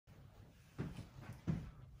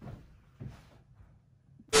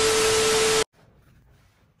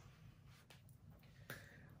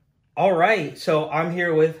All right, so I'm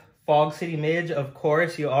here with FogCityMidge, of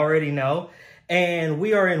course, you already know. And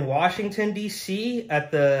we are in Washington, D.C. at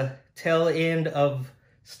the tail end of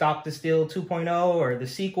Stop the Steal 2.0 or the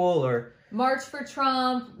sequel or... March for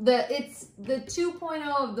Trump. It's the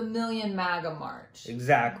 2.0 of the Million MAGA March.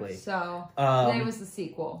 Exactly. So today was the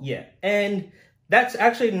sequel. Yeah, and that's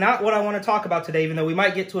actually not what I want to talk about today, even though we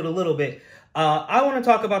might get to it a little bit. I want to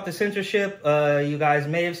talk about the censorship. You guys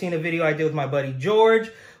may have seen a video I did with my buddy George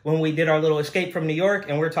when we did our little escape from New York,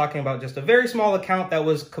 and we're talking about just a very small account that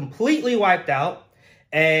was completely wiped out.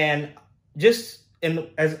 And as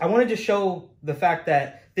I wanted to show the fact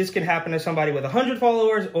that this can happen to somebody with 100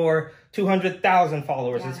 followers or 200,000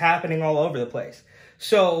 followers. Yeah. It's happening all over the place.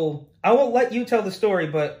 So I won't let you tell the story,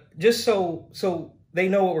 but just so they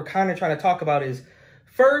know what we're kind of trying to talk about is,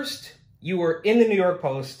 first, you were in the New York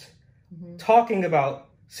Post talking about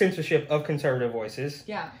censorship of conservative voices.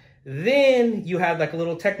 Yeah. Then you had like a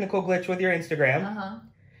little technical glitch with your Instagram.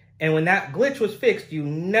 And when that glitch was fixed, you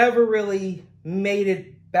never really made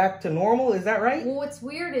it back to normal. Is that right? Well, what's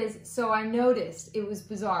weird is, so I noticed, it was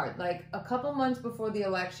bizarre. Like a couple months before the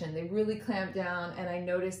election, they really clamped down, and I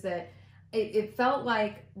noticed that it felt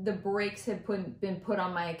like the brakes had been put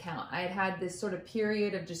on my account. I had this sort of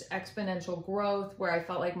period of just exponential growth where I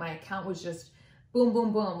felt like my account was just boom,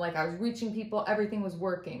 boom, boom. Like I was reaching people, everything was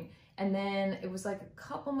working. And then it was like a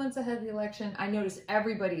couple months ahead of the election, I noticed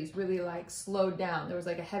everybody's really like slowed down. There was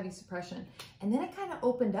like a heavy suppression. And then it kind of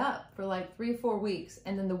opened up for like 3 or 4 weeks.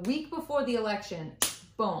 And then the week before the election,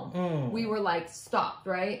 boom, we were like stopped,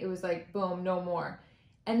 right? It was like, boom, no more.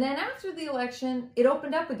 And then after the election, it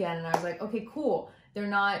opened up again. And I was like, okay, cool. They're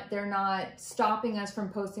not stopping us from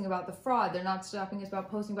posting about the fraud. They're not stopping us about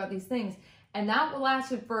posting about these things. And that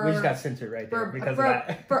lasted for... We just got censored right there because of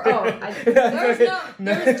that.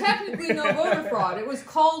 There's technically no voter fraud. It was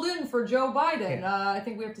called in for Joe Biden. Yeah. I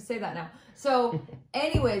think we have to say that now. So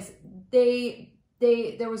anyways,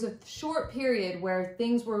 there was a short period where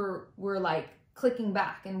things were like clicking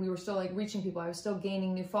back, and we were still like reaching people. I was still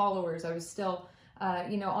gaining new followers. I was still,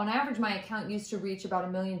 on average, my account used to reach about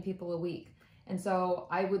 1 million people a week. And so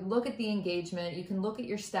I would look at the engagement. You can look at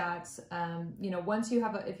your stats. Once if you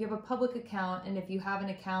have a public account, and if you have an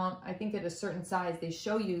account, I think at a certain size, they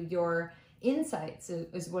show you your insights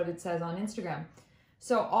is what it says on Instagram.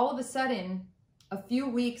 So all of a sudden, a few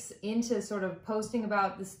weeks into sort of posting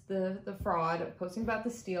about the fraud, posting about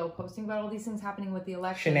the steal, posting about all these things happening with the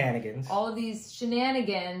election. Shenanigans. All of these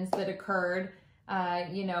shenanigans that occurred.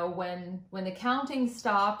 When the counting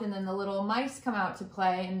stopped and then the little mice come out to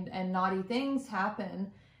play and naughty things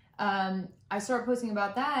happen, I started posting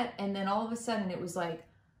about that, and then all of a sudden it was like,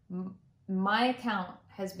 my account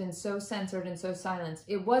has been so censored and so silenced.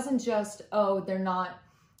 It wasn't just, oh, they're not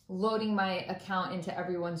loading my account into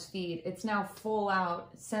everyone's feed. It's now full out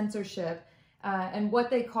censorship and what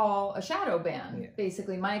they call a shadow ban. Yeah.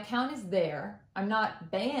 Basically, my account is there. I'm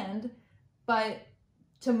not banned, but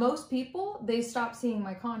to most people, they stop seeing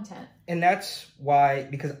my content. And that's why,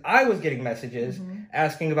 because I was getting messages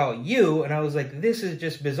asking about you, and I was like, this is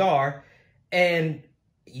just bizarre, and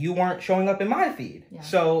you weren't showing up in my feed. Yeah.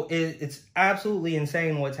 So it's absolutely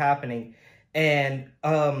insane what's happening. And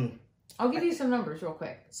I'll give you some numbers real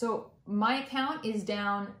quick. So my account is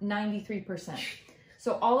down 93%.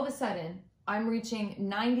 So all of a sudden, I'm reaching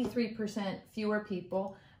 93% fewer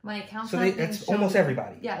people. My account's not being that's shown almost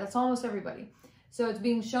everybody. Yeah, that's almost everybody. So it's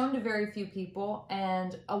being shown to very few people,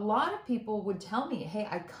 and a lot of people would tell me, hey,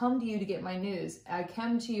 I come to you to get my news. I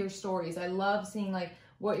come to your stories. I love seeing like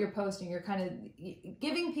what you're posting. You're kind of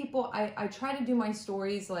giving people, I try to do my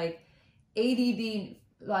stories like ADD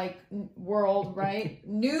like world, right?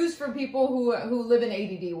 News for people who live in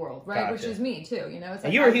ADD world, right? Gotcha. Which is me too, It's like,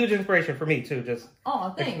 and you were a huge inspiration for me too, just...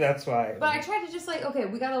 Oh, thanks. That's why. But I try to just like, okay,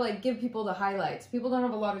 we gotta like give people the highlights. People don't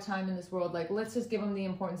have a lot of time in this world. Like, let's just give them the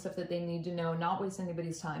important stuff that they need to know, not waste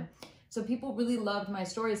anybody's time. So people really loved my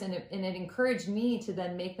stories, and it encouraged me to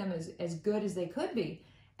then make them as good as they could be.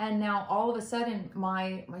 And now all of a sudden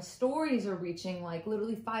my stories are reaching like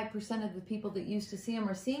literally 5% of the people that used to see them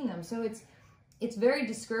are seeing them. So it's very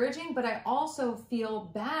discouraging, but I also feel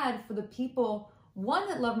bad for the people, one,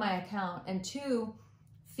 that love my account, and two,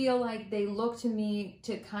 feel like they look to me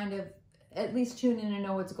to kind of at least tune in and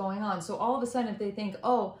know what's going on. So all of a sudden, if they think,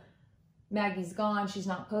 oh, Maggie's gone, she's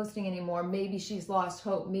not posting anymore, maybe she's lost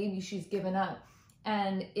hope, maybe she's given up.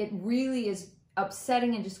 And it really is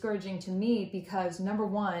upsetting and discouraging to me because, number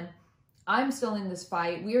one, I'm still in this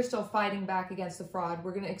fight. We are still fighting back against the fraud.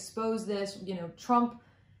 We're going to expose this,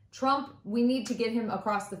 Trump, we need to get him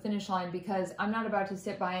across the finish line, because I'm not about to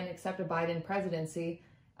sit by and accept a Biden presidency.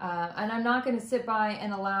 And I'm not going to sit by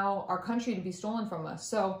and allow our country to be stolen from us.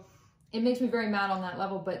 So it makes me very mad on that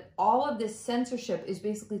level. But all of this censorship is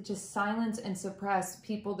basically to silence and suppress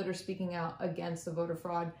people that are speaking out against the voter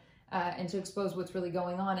fraud. And to expose what's really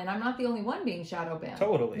going on. And I'm not the only one being shadow banned.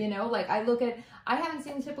 Totally. You know, like I haven't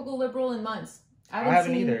seen Typical Liberal in months. I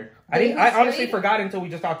haven't either. I honestly forgot until we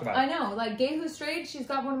just talked about it. I know. Like Gay Who's Straight, she's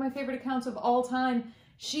got one of my favorite accounts of all time.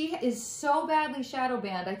 She is so badly shadow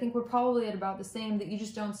banned. I think we're probably at about the same, that you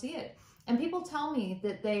just don't see it. And people tell me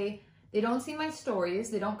that they don't see my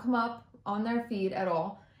stories. They don't come up on their feed at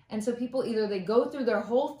all. And so people either they go through their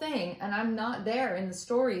whole thing and I'm not there in the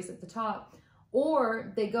stories at the top,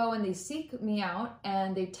 or they go and they seek me out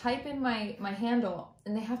and they type in my handle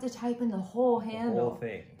and they have to type in the whole handle. The whole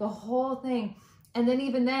thing. The whole thing. And then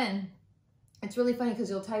even then, it's really funny because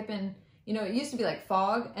you'll type in, you know, it used to be like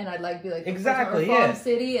fog and I'd like be like, exactly, Fog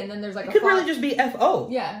City, and then there's like it could really just be FO.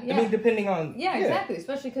 Yeah. I mean, depending on. Yeah, exactly.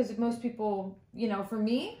 Especially because most people, you know, for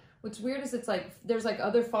me, what's weird is it's like, there's like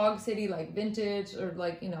other Fog City, like vintage or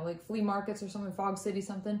like, you know, like flea markets or something, Fog City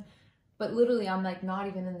something. But literally, I'm like not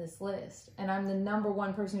even in this list. And I'm the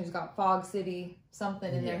 #1 person who's got Fog City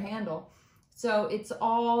something in their handle. So it's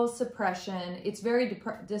all suppression. It's very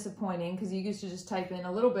disappointing because you used to just type in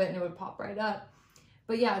a little bit and it would pop right up.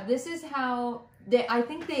 But yeah, this is how I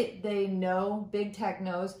think they know, big tech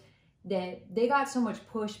knows that they got so much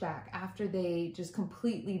pushback after they just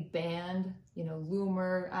completely banned, you know,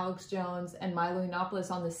 Loomer, Alex Jones, and Milo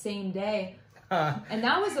Yiannopoulos on the same day. And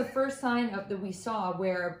that was the first sign that we saw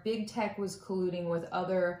where big tech was colluding with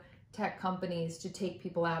other tech companies to take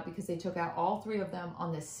people out, because they took out all 3 of them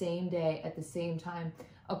on the same day at the same time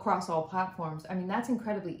across all platforms. I mean, that's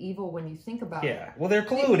incredibly evil when you think about it. Yeah, well, they're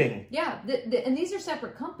colluding. And these are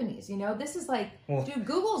separate companies, you know? This is like, dude,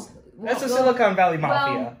 Google's... That's the Silicon Valley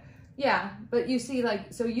Mafia. Well, yeah, but you see,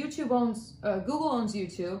 like, so YouTube owns... Google owns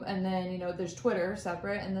YouTube, and then, you know, there's Twitter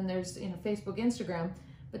separate, and then there's, you know, Facebook, Instagram.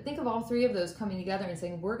 But think of all 3 of those coming together and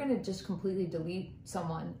saying, we're going to just completely delete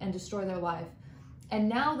someone and destroy their life. And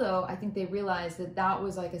now, though, I think they realized that that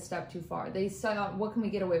was like a step too far. They saw, what can we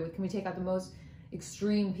get away with? Can we take out the most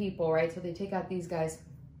extreme people, right? So they take out these guys.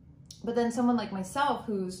 But then someone like myself,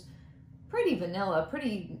 who's pretty vanilla,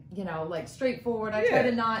 pretty, you know, like straightforward. I try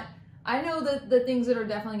to not, I know the things that are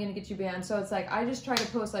definitely going to get you banned. So it's like, I just try to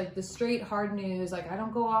post like the straight hard news. Like I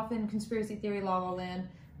don't go off in conspiracy theory la la land.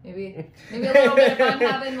 Maybe a little bit if I'm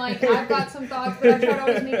having, like, I've got some thoughts, but I try to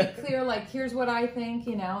always make it clear, like, here's what I think,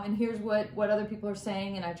 you know, and here's what other people are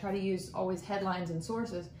saying, and I try to use always headlines and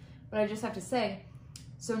sources. But I just have to say,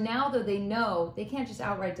 so now that they know, they can't just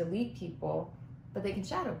outright delete people, but they can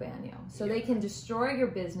shadow ban you. So they can destroy your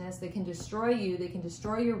business, they can destroy you, they can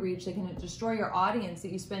destroy your reach, they can destroy your audience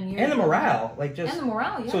that you spend years and the morale, like just... And the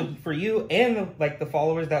morale, yeah. So for you and, like, the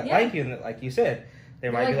followers that like you, and like you said... They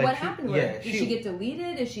might be like, what happened to her? Did she get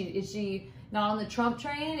deleted? Is she not on the Trump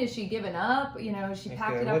train? Is she given up? You know, is she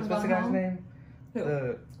packed it up and gone home? What's the guy's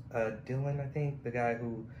name? Who? Dylan, I think. The guy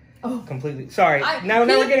who completely... Sorry. Now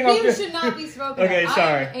we're getting off... He should not be spoken Okay, of.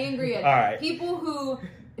 sorry. I'm angry at people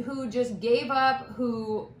who just gave up,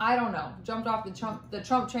 who, I don't know, jumped off the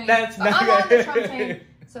Trump train. That's not I'm on the Trump train,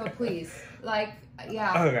 so please. Like,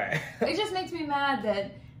 yeah. Okay. It just makes me mad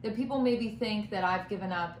that people maybe think that I've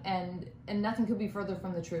given up, and nothing could be further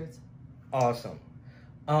from the truth. Awesome.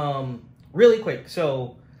 Really quick,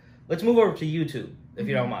 so let's move over to YouTube, if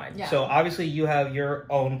you don't mind. Yeah. So obviously you have your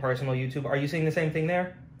own personal YouTube. Are you seeing the same thing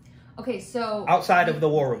there? Okay, so... Outside of the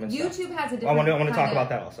war room and YouTube stuff. has a different... I want to talk about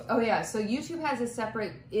that also. Oh yeah, so YouTube has a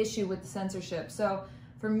separate issue with censorship. So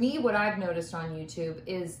for me, what I've noticed on YouTube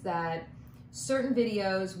is that certain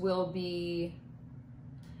videos will be...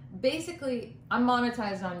 Basically, I'm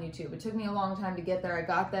monetized on YouTube. It took me a long time to get there. I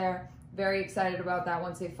got there. Very excited about that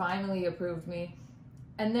once they finally approved me.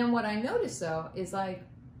 And then what I noticed, though, is like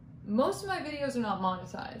most of my videos are not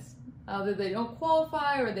monetized. Either they don't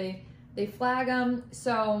qualify or they flag them.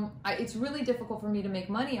 So it's really difficult for me to make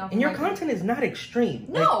money off of And your content is not extreme.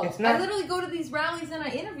 No, like, it's not... I literally go to these rallies and I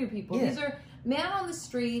interview people. These are man on the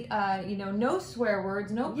street, you know, no swear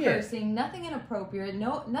words, no cursing, nothing inappropriate,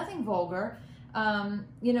 nothing vulgar.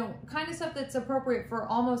 You know, kind of stuff that's appropriate for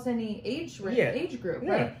almost any age group,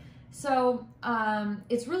 right? So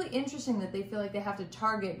it's really interesting that they feel like they have to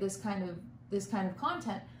target this kind of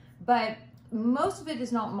content, but most of it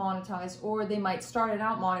is not monetized, or they might start it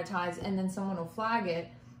out monetized and then someone will flag it,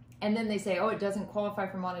 and then they say, oh, it doesn't qualify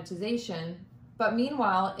for monetization. But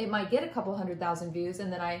meanwhile, it might get a couple 100,000 views,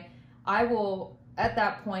 and then I will. At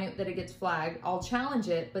that point that it gets flagged, I'll challenge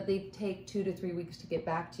it, but they take 2 to 3 weeks to get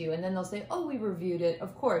back to you. And then they'll say, oh, we reviewed it.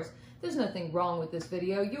 Of course, there's nothing wrong with this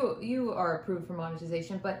video. You are approved for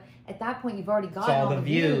monetization. But at that point, you've already gotten all the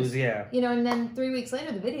views. Yeah. You know, and then 3 weeks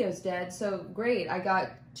later, the video's dead. So great. I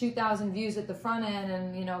got 2,000 views at the front end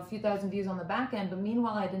and, you know, a few thousand views on the back end. But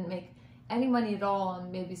meanwhile, I didn't make any money at all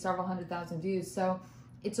on maybe several 100,000 views. So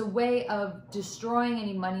it's a way of destroying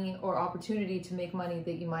any money or opportunity to make money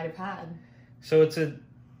that you might have had. So it's a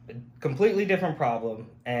completely different problem.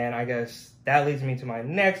 And I guess that leads me to my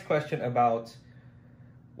next question about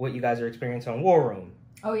what you guys are experiencing on War Room.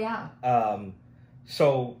 Oh, yeah.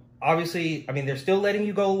 So obviously, I mean, they're still letting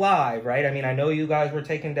you go live, right? I mean, I know you guys were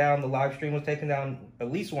taken down. The live stream was taken down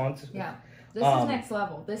at least once. Yeah. This is next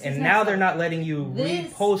level. And now they're not letting you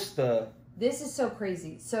repost the... This is so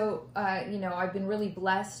crazy. So, you know, I've been really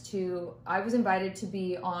blessed to... I was invited to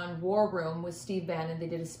be on War Room with Steve Bannon. They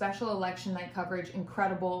did a special election night coverage,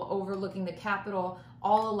 incredible, overlooking the Capitol,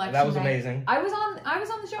 all election night. That was amazing. I was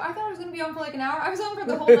on the show. I thought I was going to be on for like an hour. I was on for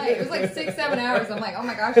the whole night. It was like 6-7 hours. I'm like, oh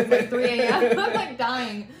my gosh, it's like 3 a.m. I'm like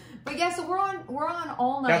dying. But yeah, so we're on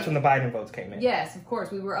all night. That's when the Biden votes came in. Yes, of course.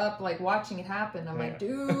 We were up like watching it happen. I'm like,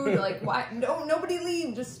 dude, like, why? No, nobody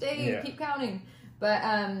leave. Just stay. Keep counting.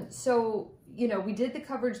 But so, you know, we did the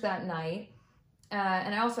coverage that night.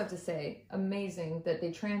 And I also have to say, amazing that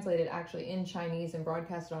they translated actually in Chinese and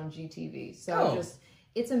broadcast it on GTV. So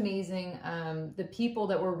it's amazing. The people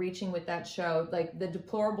that we're reaching with that show, like the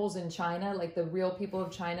deplorables in China, like the real people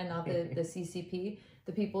of China, not the CCP,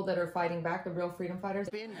 the people that are fighting back, the real freedom fighters.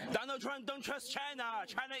 Donald Trump don't trust China.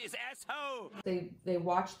 China is asshole. They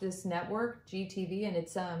watch this network, GTV, and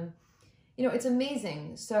it's you know, it's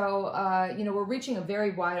amazing. So, you know, we're reaching a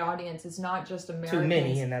very wide audience. It's not just Americans. Too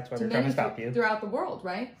many, and that's why they're trying to stop you. Throughout the world,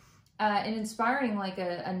 right? And inspiring like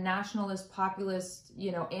a nationalist, populist,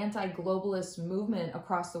 you know, anti-globalist movement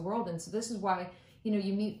across the world. And so this is why, you know,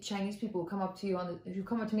 you meet Chinese people who come up to you who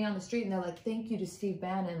come up to me on the street and they're like, thank you to Steve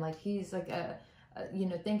Bannon. Like, he's like you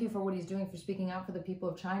know, thank you for what he's doing for speaking out for the people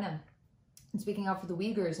of China and speaking out for the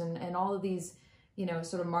Uyghurs and all of these, you know,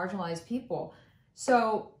 sort of marginalized people.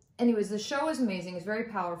 So anyways, the show is amazing. It's very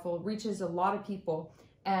powerful. It reaches a lot of people.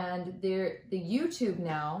 And the YouTube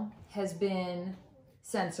now has been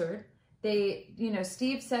censored. You know,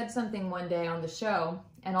 Steve said something one day on the show,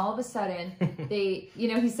 and all of a sudden you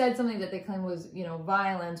know, he said something that they claimed was, you know,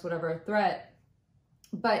 violence, whatever, a threat.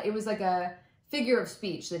 But it was like a figure of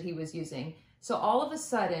speech that he was using. So all of a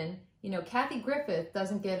sudden, you know, Kathy Griffith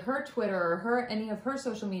doesn't get her Twitter or any of her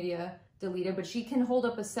social media deleted, but she can hold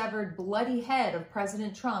up a severed, bloody head of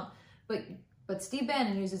President Trump. But Steve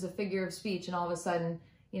Bannon uses a figure of speech, and all of a sudden,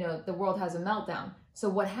 you know, the world has a meltdown. So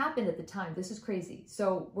what happened at the time, this is crazy.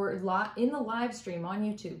 So we're in the live stream on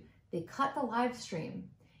YouTube. They cut the live stream,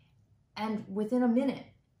 and within a minute,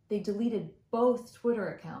 they deleted both Twitter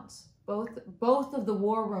accounts. Both of the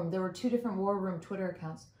War Room. There were 2 different War Room Twitter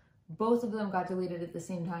accounts. Both of them got deleted at the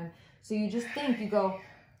same time. So you just think, you go,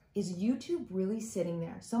 is YouTube really sitting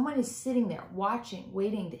there? Someone is sitting there watching,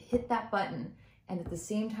 waiting to hit that button. And at the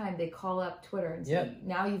same time, they call up Twitter and say,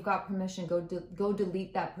 now you've got permission, go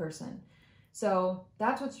delete that person. So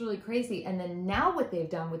that's what's really crazy. And then now what they've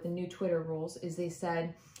done with the new Twitter rules is they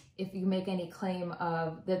said, if you make any claim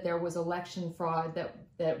of that there was election fraud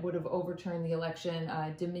that would have overturned the election,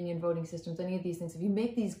 Dominion voting systems, any of these things, if you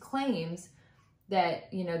make these claims that,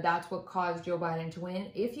 you know, that's what caused Joe Biden to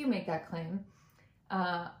win, if you make that claim,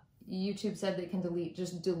 YouTube said they can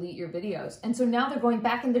just delete your videos. And so now they're going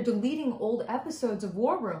back and they're deleting old episodes of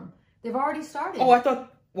War Room. They've already started. Oh, I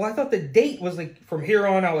thought the date was like from here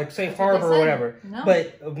on out, like safe harbor or whatever. No.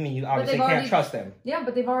 But I mean, you obviously can't trust them. Yeah,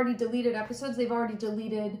 but they've already deleted episodes. They've already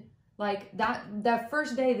deleted, like that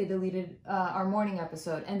first day they deleted our morning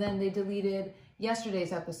episode, and then they deleted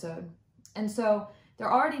yesterday's episode. And so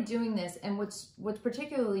they're already doing this. And what's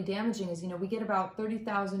particularly damaging is, you know, we get about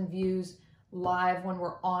 30,000 views live when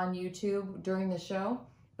we're on YouTube during the show,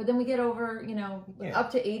 but then we get over, you know,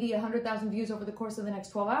 up to 80, 100,000 views over the course of the next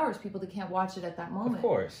 12 hours, people that can't watch it at that moment. Of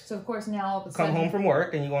course. So of course now all of a sudden... Come home from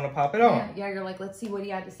work and you want to pop it on. Yeah, you're like, let's see what he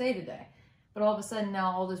had to say today. But all of a sudden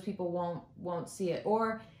now all those people won't see it.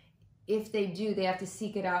 Or if they do, they have to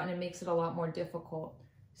seek it out, and it makes it a lot more difficult.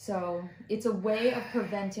 So it's a way of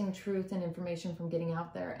preventing truth and information from getting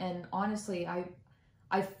out there. And honestly,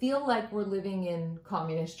 I feel like we're living in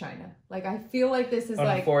communist China. Like, I feel like this is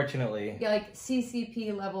unfortunately, like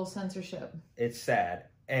CCP level censorship. It's sad.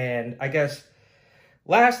 And I guess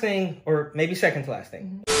last thing, or maybe second to last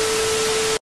thing.